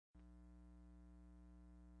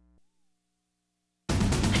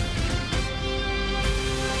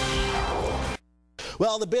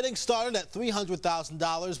Well, the bidding started at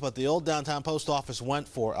 $300,000, but the old downtown post office went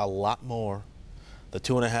for a lot more. The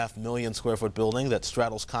 2.5 million square foot building that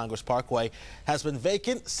straddles Congress Parkway has been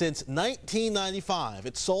vacant since 1995.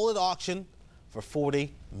 It sold at auction for $40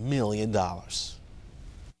 million. I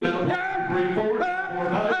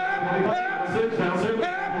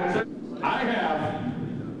have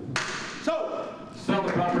sell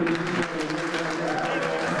the property.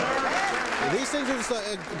 These things are just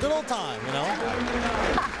a good old time, you know?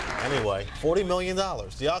 Anyway, $40 million.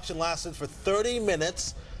 The auction lasted for 30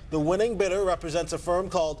 minutes. The winning bidder represents a firm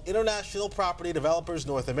called International Property Developers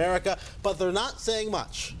North America, but they're not saying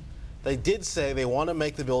much. They did say they want to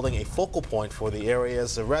make the building a focal point for the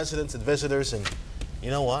area's residents and visitors, and you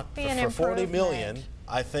know what? For $40 million,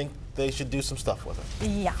 I think they should do some stuff with it.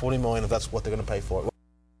 Yeah. $40 million, if that's what they're going to pay for it.